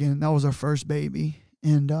Morgan, that was our first baby.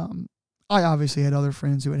 And I obviously had other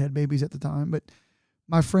friends who had babies at the time, but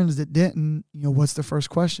my friends that didn't, what's the first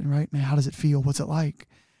question, right? Man, how does it feel? What's it like?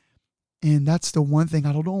 And that's the one thing,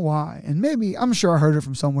 I don't know why. And maybe, I'm sure I heard it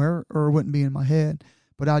from somewhere or it wouldn't be in my head,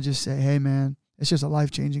 but I just say, hey, man, it's just a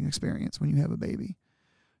life-changing experience when you have a baby,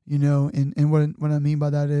 and what I mean by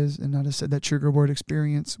that is, and I just said that trigger word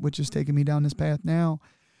experience, which is taking me down this path now,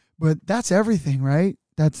 but that's everything, right?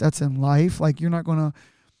 That's in life. Like, you're not going to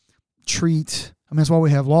treat, that's why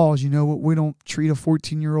we have laws, we don't treat a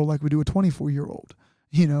 14-year-old like we do a 24-year-old,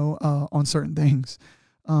 on certain things.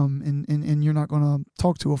 And you're not going to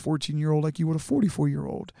talk to a 14-year-old like you would a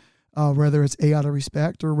 44-year-old, whether it's out of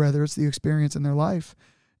respect or whether it's the experience in their life.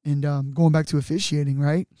 And going back to officiating,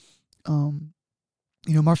 right?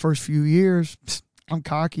 My first few years, I'm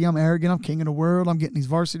cocky, I'm arrogant, I'm king of the world, I'm getting these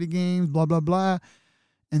varsity games, blah, blah, blah.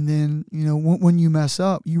 And then, when you mess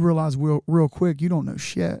up, you realize real quick you don't know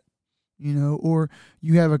shit, or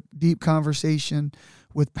you have a deep conversation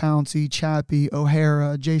with Pouncey, Chappie,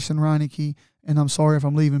 O'Hara, Jason Reineke, and I'm sorry if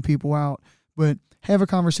I'm leaving people out, but have a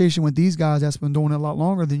conversation with these guys that's been doing it a lot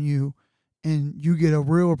longer than you, and you get a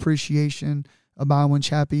real appreciation about when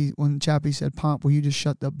Chappie said, Pomp, will you just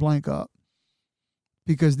shut the blank up?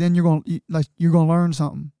 Because then you're going to learn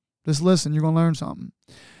something. Just listen, you're going to learn something.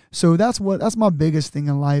 So that's my biggest thing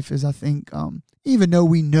in life is, I think, even though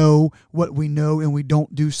we know what we know and we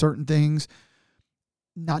don't do certain things,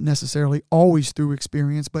 not necessarily always through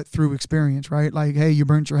experience, but through experience, right? Like, hey, you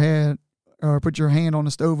burnt your head or put your hand on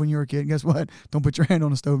the stove when you were a kid. Guess what? Don't put your hand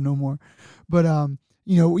on the stove no more. But,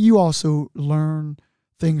 you also learn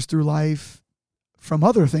things through life from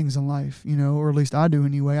other things in life, or at least I do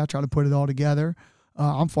anyway. I try to put it all together.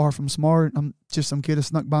 I'm far from smart. I'm just some kid that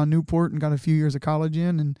snuck by Newport and got a few years of college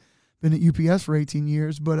in and been at UPS for 18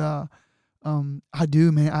 years. But I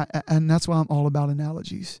do, man. And that's why I'm all about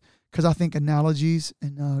analogies. Because I think analogies,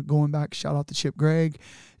 and going back, shout out to Chip Gregg,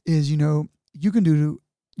 is, you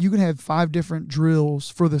can have 5 different drills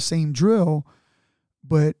for the same drill,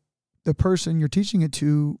 but the person you're teaching it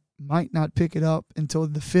to might not pick it up until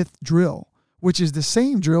the 5th drill, which is the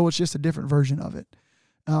same drill. It's just a different version of it.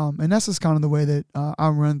 And that's just kind of the way that I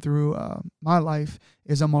run through my life,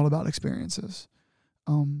 is I'm all about experiences.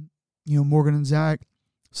 Morgan and Zach,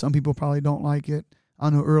 some people probably don't like it. I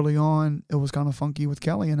know early on it was kind of funky with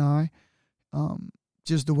Kelly and I,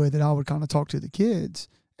 just the way that I would kind of talk to the kids.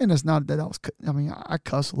 And it's not that I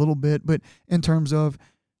cuss a little bit, but in terms of,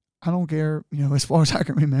 I don't care, as far as I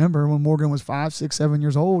can remember, when Morgan was 5, 6, 7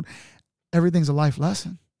 years old, everything's a life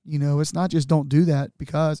lesson. It's not just don't do that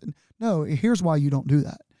because, no, here's why you don't do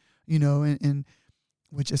that, and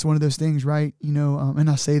which is one of those things, right? And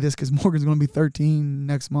I say this because Morgan's going to be 13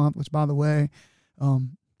 next month, which, by the way,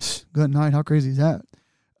 good night. How crazy is that?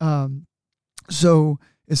 So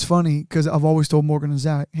it's funny because I've always told Morgan and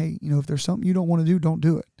Zach, hey, if there's something you don't want to do, don't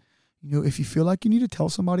do it. If you feel like you need to tell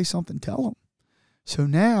somebody something, tell them. So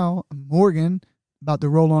now Morgan about to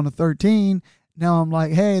roll on to 13. Now I'm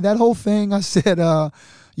like, hey, that whole thing I said,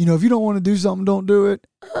 if you don't want to do something, don't do it.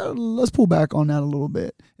 Let's pull back on that a little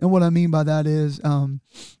bit. And what I mean by that is, and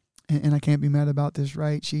I can't be mad about this,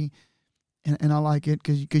 right? And I like it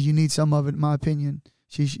because you need some of it, in my opinion.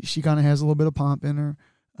 She kind of has a little bit of pomp in her.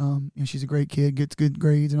 She's a great kid, gets good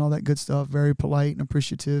grades and all that good stuff. Very polite and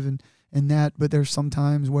appreciative and that. But there's some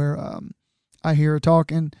times where I hear her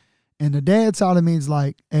talking, and the dad side of me is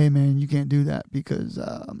like, hey, man, you can't do that because,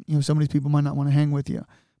 some of these people might not want to hang with you.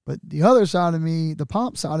 But the other side of me, the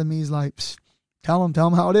pomp side of me is like, tell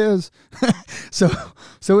them how it is. So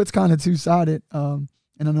it's kind of two-sided. And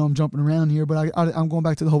I know I'm jumping around here, but I'm going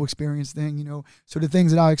back to the whole experience thing, So the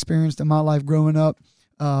things that I experienced in my life growing up,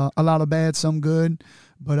 a lot of bad, some good,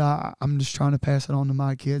 but I'm just trying to pass it on to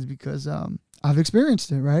my kids because I've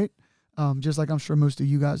experienced it, right? Just like I'm sure most of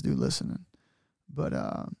you guys do listening. But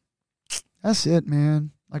that's it,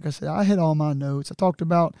 man. Like I said, I hit all my notes. I talked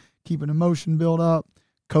about keeping emotion built up,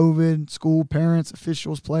 COVID, school, parents,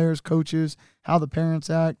 officials, players, coaches, how the parents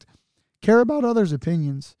act. Care about others'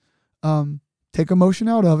 opinions. Take emotion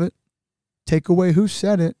out of it. Take away who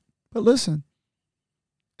said it. But listen,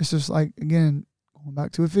 it's just like, again, going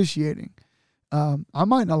back to officiating. I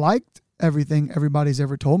might not have liked everything everybody's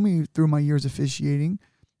ever told me through my years officiating,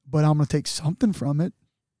 but I'm going to take something from it.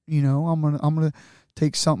 I'm going to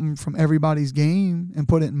take something from everybody's game and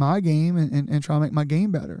put it in my game and try to make my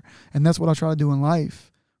game better. And that's what I try to do in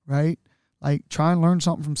life, right? Like try and learn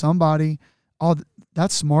something from somebody. Oh,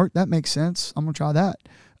 that's smart. That makes sense. I'm going to try that.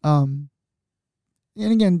 And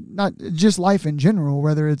again, not just life in general,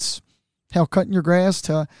 whether it's hell cutting your grass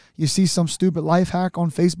to you see some stupid life hack on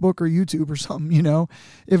Facebook or YouTube or something,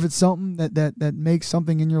 if it's something that makes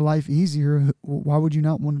something in your life easier, why would you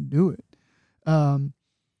not want to do it?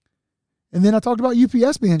 And then I talked about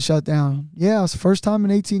UPS being shut down. Yeah, it's the first time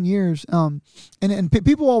in 18 years. And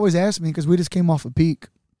people always ask me, because we just came off a peak,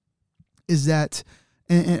 is that,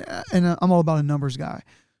 and I'm all about a numbers guy.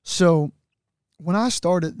 So when I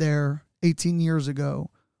started there 18 years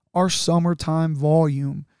ago, our summertime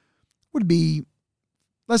volume would be,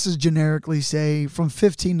 let's just generically say, from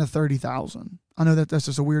 15 to 30,000. I know that's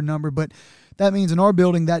just a weird number, but that means in our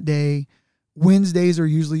building that day, Wednesdays are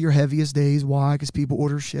usually your heaviest days. Why? Because people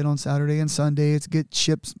order shit on Saturday and Sunday. It gets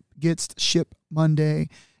shipped Monday,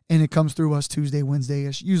 and it comes through us Tuesday,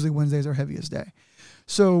 Wednesday-ish. Usually Wednesday's our heaviest day.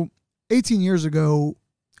 So 18 years ago,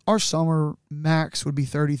 our summer max would be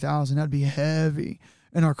 30,000. That'd be heavy.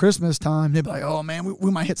 And our Christmas time, they'd be like, oh, man,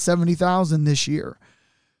 we might hit 70,000 this year.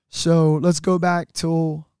 So let's go back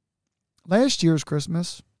till last year's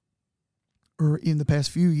Christmas, or in the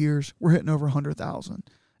past few years, we're hitting over 100,000.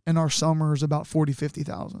 And our summer is about 40,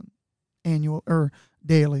 50,000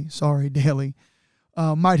 daily.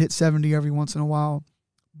 Might hit 70 every once in a while.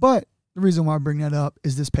 But the reason why I bring that up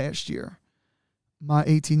is this past year. My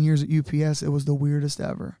 18 years at UPS, it was the weirdest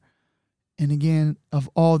ever. And again, of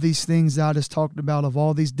all these things I just talked about, of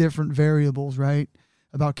all these different variables, right?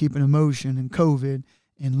 About keeping emotion and COVID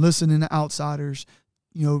and listening to outsiders,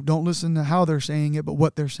 don't listen to how they're saying it, but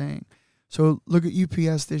what they're saying. So look at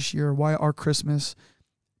UPS this year, why our Christmas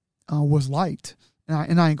was light.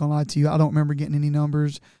 And I ain't gonna lie to you, I don't remember getting any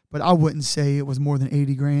numbers, but I wouldn't say it was more than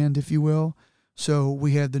 80 grand, if you will. So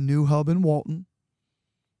we had the new hub in Walton.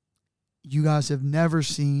 You guys have never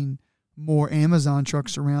seen more Amazon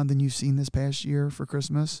trucks around than you've seen this past year for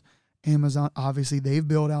Christmas. Amazon, obviously, they've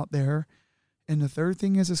built out there. And the third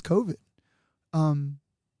thing is COVID.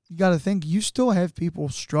 You got to think, you still have people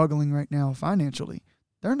struggling right now financially.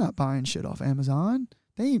 They're not buying shit off Amazon.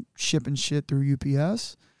 They ain't shipping shit through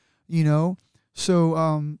UPS,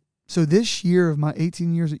 So this year of my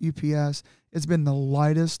 18 years at UPS, it's been the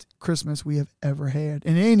lightest Christmas we have ever had.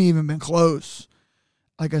 And it ain't even been close.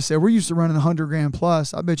 Like I said, we're used to running 100 grand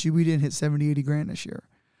plus. I bet you we didn't hit 70, 80 grand this year.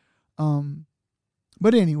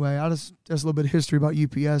 But anyway, just a little bit of history about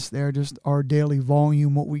UPS there, just our daily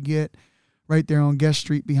volume, what we get right there on Guest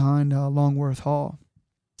Street behind Longworth Hall.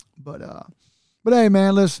 But hey,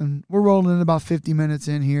 man, listen, we're rolling in about 50 minutes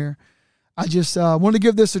in here. I just want to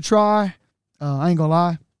give this a try. I ain't gonna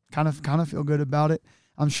lie, kind of feel good about it.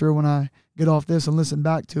 I'm sure when I get off this and listen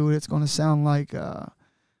back to it, it's gonna sound like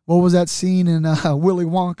what was that scene in Willy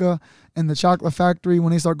Wonka and the Chocolate Factory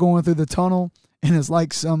when they start going through the tunnel and it's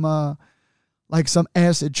like some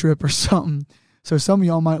acid trip or something. So some of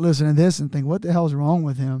y'all might listen to this and think, what the hell's wrong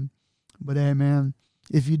with him? But hey, man,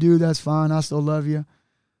 if you do, that's fine. I still love you.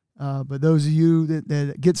 But those of you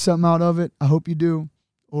that get something out of it, I hope you do.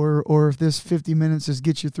 Or if this 50 minutes just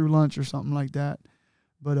gets you through lunch or something like that.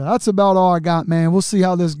 But that's about all I got, man. We'll see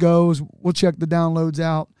how this goes. We'll check the downloads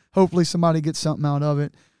out. hopefully somebody gets something out of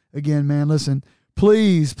it. Again, man, listen,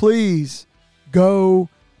 please go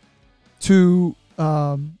to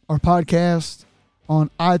our podcast on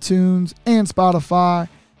iTunes and Spotify.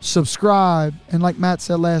 Subscribe, and like Matt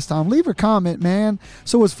said last time, leave a comment, man.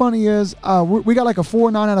 So what's funny is we got like a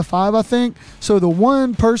 4.9 out of 5, I think. So the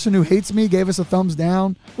one person who hates me gave us a thumbs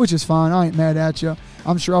down, which is fine. I ain't mad at you.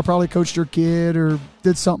 I'm sure I probably coached your kid or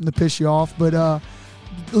did something to piss you off, but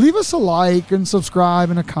leave us a like and subscribe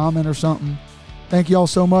and a comment or something. Thank you all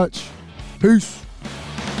so much. Peace.